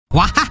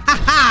哇哈哈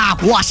哈！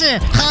我是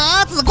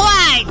盒子怪。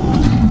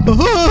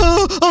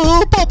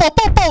抱抱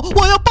抱抱，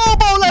我要抱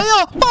抱来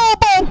呀！抱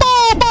抱抱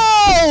抱！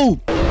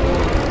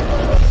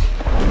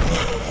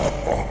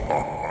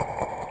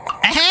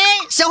嘿，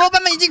小伙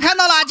伴们已经看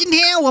到了，今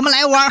天我们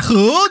来玩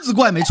盒子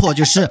怪，没错，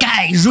就是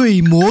盖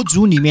瑞模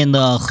组里面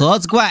的盒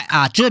子怪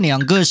啊。这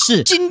两个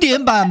是经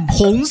典版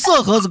红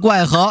色盒子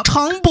怪和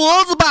长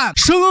脖子版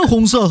深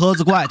红色盒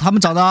子怪，它们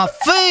长得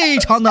非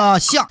常的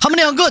像，它们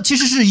两个其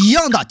实是一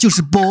样的，就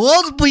是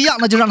脖子不一样，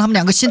那就让他们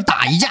两个先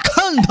打一架，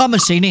看他们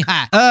谁厉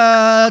害。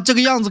这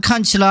个样子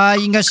看起来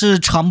应该是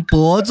长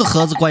脖子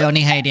盒子怪要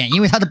厉害一点，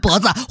因为它的脖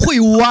子会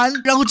弯，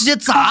然后直接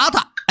砸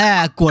它。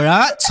果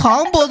然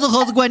长脖子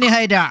盒子怪厉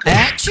害一点。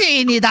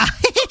去你的，嘿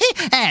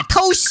嘿嘿，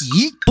偷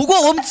袭。不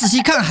过我们仔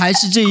细看，还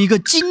是这一个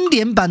经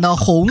典版的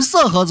红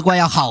色盒子怪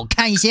要好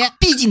看一些，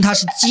毕竟它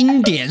是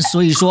经典，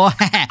所以说，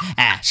嘿嘿，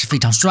是非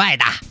常帅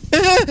的。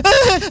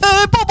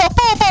抱抱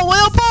抱抱，我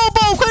要抱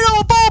抱，快让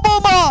我抱抱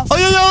嘛！哎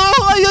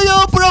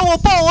呀，不让我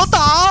抱我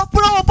打，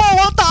不让我抱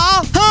我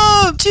打，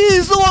哼，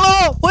气死我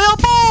了！我要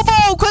抱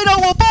抱，快让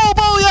我抱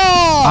抱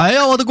呀！哎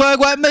呀，我的乖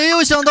乖，没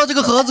有想到这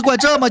个盒子怪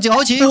这么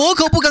矫情，我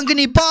可不敢跟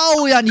你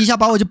抱呀，你一下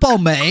把我就抱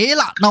没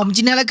了。那我们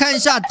今天来看一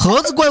下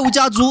盒子怪物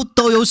家族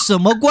都有什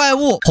么怪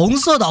物：红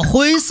色的、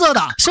灰色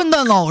的、圣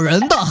诞老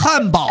人的、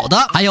汉堡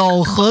的，还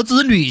有盒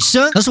子女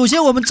生。那首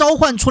先我们召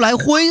唤出来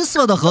灰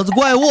色的盒子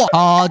怪物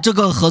啊，这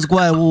个盒子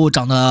怪物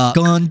长得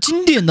跟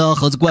经典的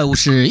盒子怪物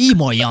是一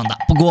模一样的，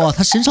不过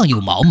它身上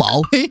有毛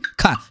毛，嘿，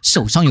看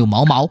手上有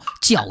毛毛，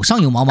脚上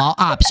有毛毛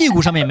啊，屁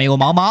股上面没有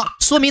毛毛，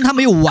说明它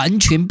没有完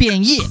全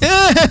变异。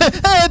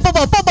抱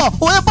抱抱抱，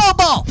我要抱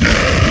抱！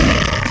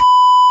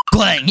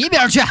滚一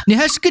边去！你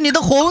还是跟你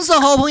的红色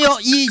好朋友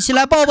一起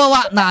来抱抱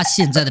吧。那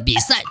现在的比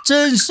赛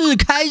正式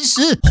开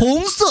始，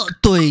红色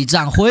对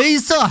战灰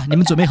色，你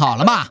们准备好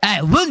了吗？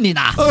问你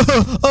呢。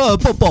抱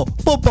抱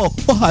抱抱，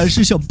我还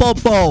是想抱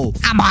抱。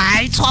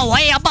没错，我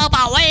也要抱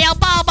抱，我也要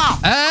抱抱。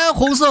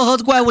红色盒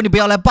子怪物，你不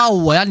要来抱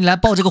我呀，你来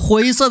抱这个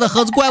灰色的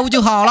盒子怪物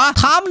就好了。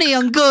他们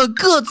两个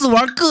各自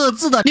玩各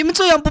自的，你们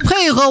这样不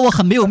配合我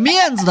很没有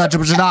面子的，知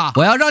不知道？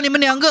我要让你们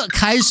两个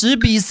开始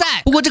比赛。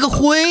不过这个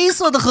灰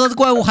色的盒子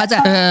怪物还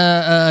在。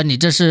你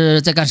这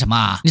是在干什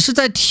么？你是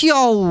在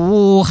跳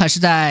舞还是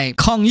在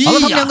抗议？好了，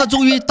他们两个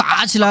终于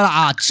打起来了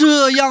啊！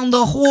这样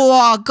的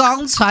话，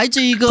刚才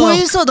这一个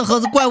灰色的盒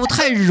子怪物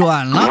太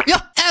软了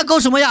呀！搞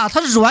什么呀？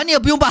它是软，你也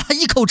不用把它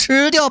一口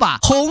吃掉吧？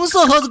红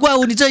色盒子怪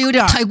物，你这有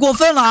点太过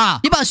分了啊！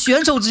你把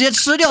选手直接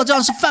吃掉，这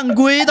样是犯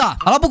规的。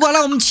好了，不管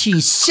了，我们请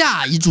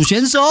下一组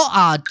选手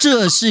啊！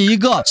这是一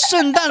个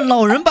圣诞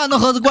老人版的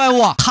盒子怪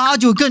物，它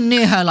就更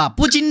厉害了，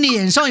不仅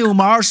脸上有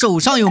毛，手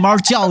上有毛，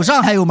脚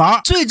上还有毛。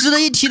最值得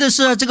一提的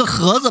是，这个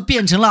盒子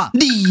变成了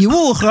礼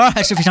物盒，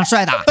还是非常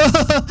帅的。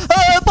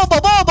抱抱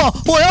抱抱，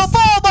我要抱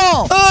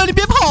抱！你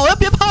别跑呀，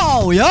别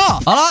跑呀！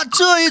好了，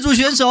这一组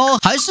选手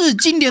还是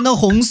经典的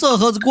红色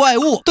盒子怪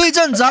物对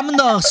战咱们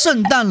的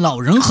圣诞老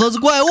人盒子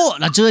怪物。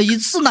那这一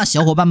次呢，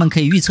小伙伴们可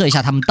以预测一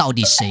下他们到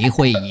底谁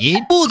会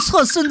赢。不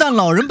测圣诞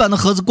老人版的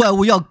盒子怪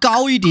物要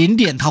高一点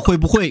点，它会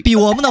不会比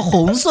我们的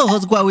红色盒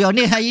子怪物要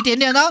厉害一点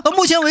点呢？到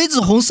目前为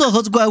止，红色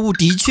盒子怪物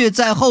的确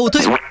在后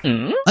退。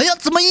哎呀，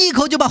怎么一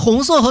口就把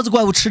红色盒子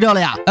怪物吃掉了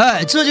呀？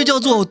这就叫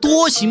做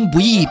多行不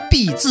义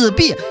必自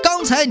毙。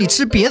刚才你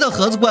吃别的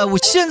盒子怪物，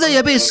现在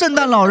也被圣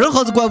诞老人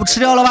盒子怪物吃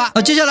掉了吧？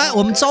接下来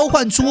我们召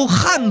唤出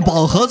汉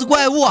堡盒子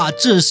怪物啊，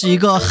这是一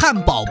个汉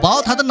堡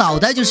包，它的脑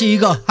袋就是一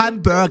个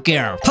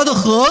hamburger， 它的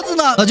盒子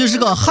呢，就是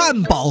个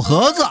汉堡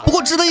盒子。不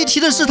过值得一提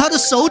的是，它的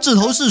手指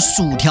头是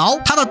薯条，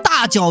它的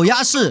大脚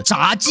丫是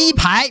炸鸡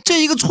排。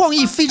这一个创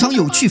意非常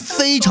有趣，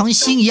非常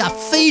新颖啊，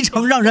非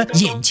常让人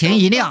眼前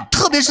一亮。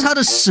特别是它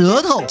的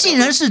舌头竟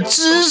然是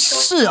芝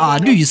士啊，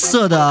绿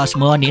色的什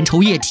么粘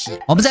稠液体。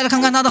我们再来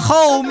看看它的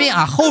后面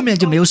啊，后面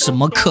就没有什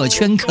么可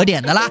圈可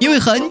点的啦，因为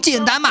很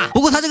简单嘛。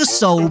不过它这个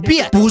手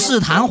臂不是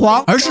弹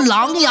簧，而是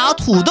狼牙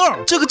土豆，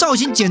这个造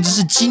型简直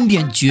是经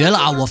典绝了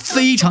啊！我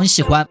非常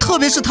喜欢，特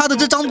别是它的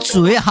这张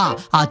嘴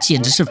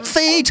简直是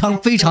非常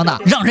非常的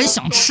让人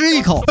想吃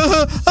一口。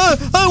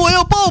我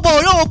要抱抱，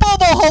让我抱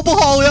抱好不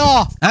好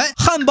呀？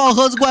汉堡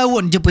盒子怪物，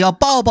你就不要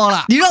抱抱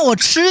了，你让我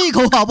吃一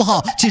口好不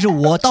好？其实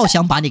我倒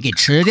想把你给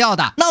吃掉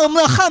的。那我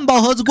们的汉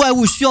堡盒子怪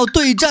物需要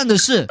对战的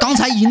是刚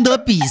才赢得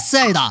比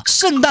赛的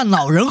圣诞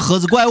老人盒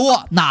子怪物。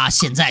那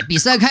现在比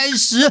赛开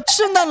始，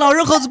圣诞老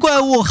人盒子怪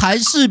物还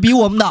是比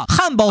我们的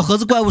汉堡盒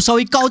子怪物稍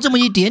微高这么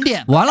一点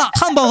点。完了，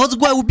汉堡盒子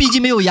怪物毕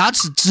竟没有牙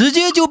齿，直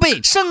接就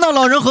被圣诞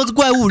老人盒子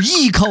怪物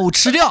一口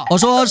吃掉。我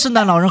说圣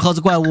诞老人盒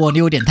子怪物，你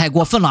有点太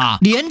过分了啊！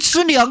连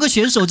吃两个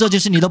选手，这就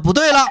是你的不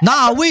对了。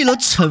那为了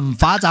惩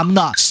罚咱们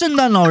的圣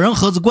诞老人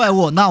盒子怪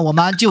物，那我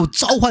们就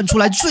召唤出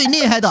来最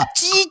厉害的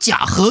机甲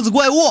盒子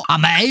怪物啊！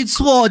没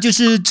错，就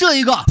是这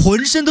一个，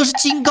浑身都是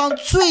金刚，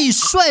最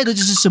帅的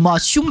就是什么？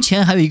胸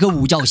前还有一个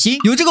五角星。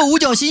有这个五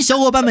角星，小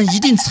伙伴们一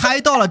定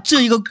猜到了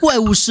这一个怪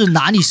物是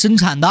哪里生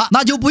产的，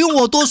那就不用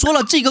我多说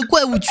了，这个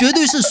怪物绝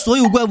对是所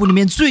有怪物里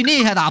面最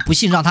厉害的，不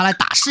信让他来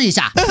打试一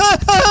下。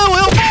我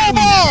要抱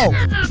抱！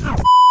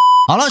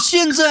好了，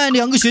现在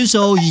两个选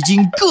手已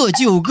经各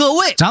就各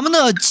位，咱们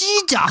的机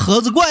甲盒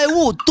子怪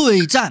物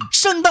对战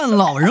圣诞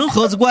老人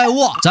盒子怪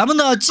物。咱们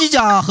的机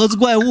甲盒子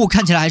怪物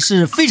看起来还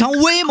是非常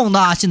威猛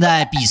的，现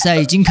在比赛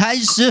已经开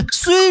始。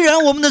虽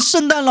然我们的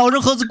圣诞老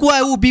人盒子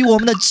怪物比我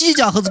们的机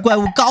甲盒子怪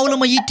物高那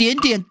么一点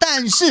点，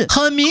但是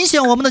很明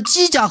显我们的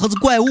机甲盒子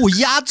怪物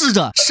压制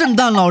着圣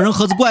诞老人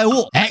盒子怪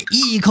物，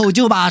一口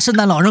就把圣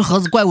诞老人盒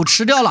子怪物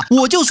吃掉了。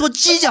我就说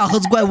机甲盒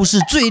子怪物是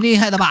最厉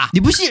害的吧，你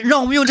不信让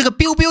我们用这个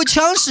biu biu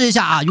枪试一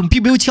下啊，用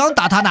biu biu 枪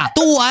打他呢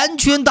都完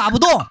全打不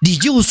动，你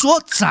就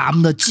说咱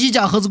们的机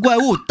甲盒子怪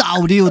物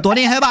到底有多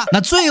厉害吧。那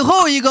最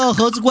后一个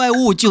盒子怪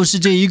物就是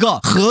这一个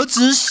盒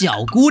子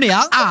小姑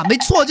娘啊，没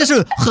错，就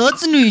是盒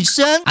子女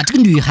生啊。这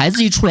个女孩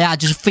子一出来啊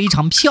就是非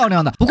常漂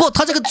亮的，不过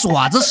她这个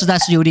爪子实在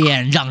是有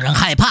点让人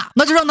害怕，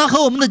那就让她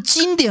和我们的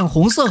经典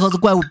红色盒子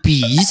怪物比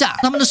一下，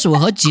他们的手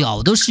和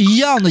脚都是一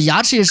样的，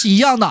牙齿也是一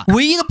样的，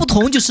唯一的不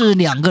同就是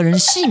两个人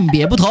性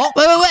别不同。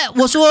喂，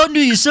我说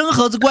女生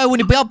盒子怪物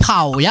你不要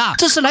跑呀，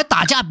这是来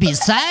打架比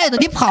赛的，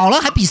你跑了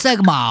还比赛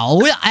个毛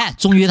呀。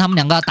终于他们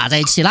两个打在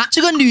一起了。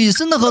这个女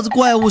生的盒子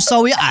怪物稍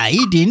微矮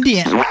一点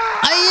点，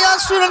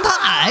虽然她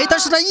矮，但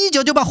是她一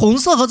脚就把红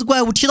色盒子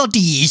怪物踢到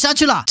底下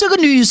去了。这个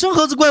女生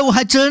盒子怪物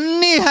还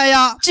真厉害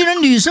呀，既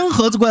然女生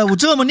盒子怪物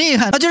这么厉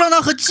害，那就让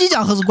她和机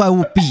甲盒子怪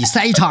物比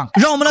赛一场，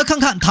让我们来看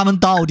看他们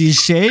到底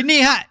谁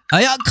厉害。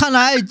看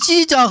来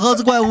机甲盒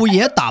子怪物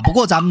也打不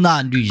过咱们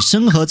的女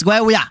生盒子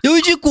怪物呀。有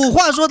一句古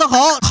话说得好，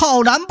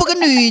好男不跟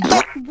女斗。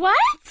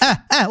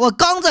我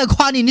刚在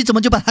夸你，你怎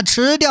么就把它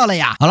吃掉了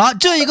呀？好了，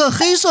这一个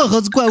黑色盒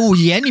子怪物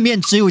眼里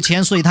面只有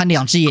钱，所以它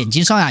两只眼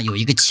睛上呀有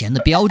一个钱的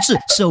标志，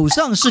手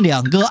上是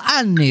两个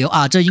按钮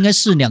啊，这应该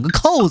是两个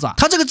扣子。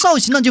它这个造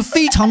型呢就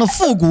非常的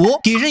复古，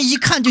给人一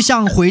看就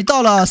像回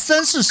到了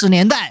30-40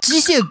年代机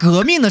械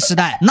革命的时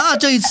代。那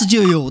这一次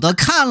就有的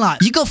看了，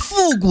一个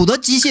复古的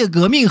机械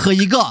革命和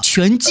一个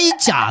全机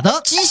甲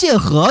的机械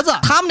盒子，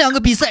他们两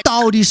个比赛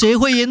到底谁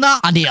会赢呢？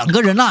两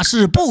个人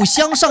是不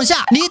相上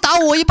下，你打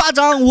我一巴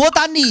掌，我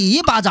打你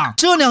一巴掌，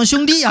这两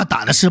兄弟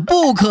打的是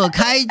不可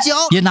开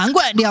交，也难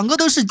怪两个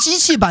都是机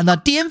器版的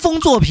巅峰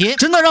作品，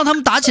真的让他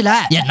们打起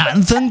来也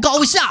难分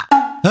高下。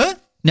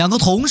两个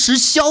同时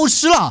消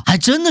失了，还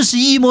真的是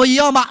一模一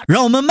样吗？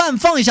让我们慢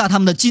放一下他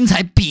们的精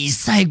彩比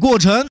赛过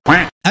程。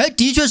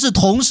的确是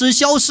同时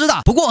消失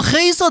的，不过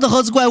黑色的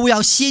盒子怪物要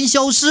先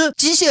消失，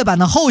机械版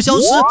的后消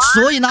失，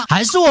所以呢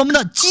还是我们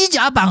的机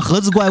甲版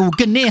盒子怪物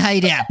更厉害一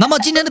点。那么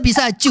今天的比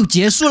赛就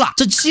结束了，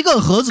这7个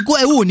盒子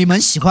怪物你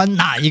们喜欢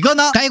哪一个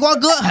呢？呆瓜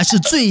哥还是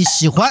最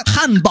喜欢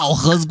汉堡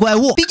盒子怪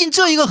物，毕竟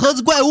这一个盒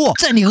子怪物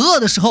在你饿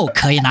的时候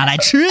可以拿来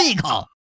吃一口。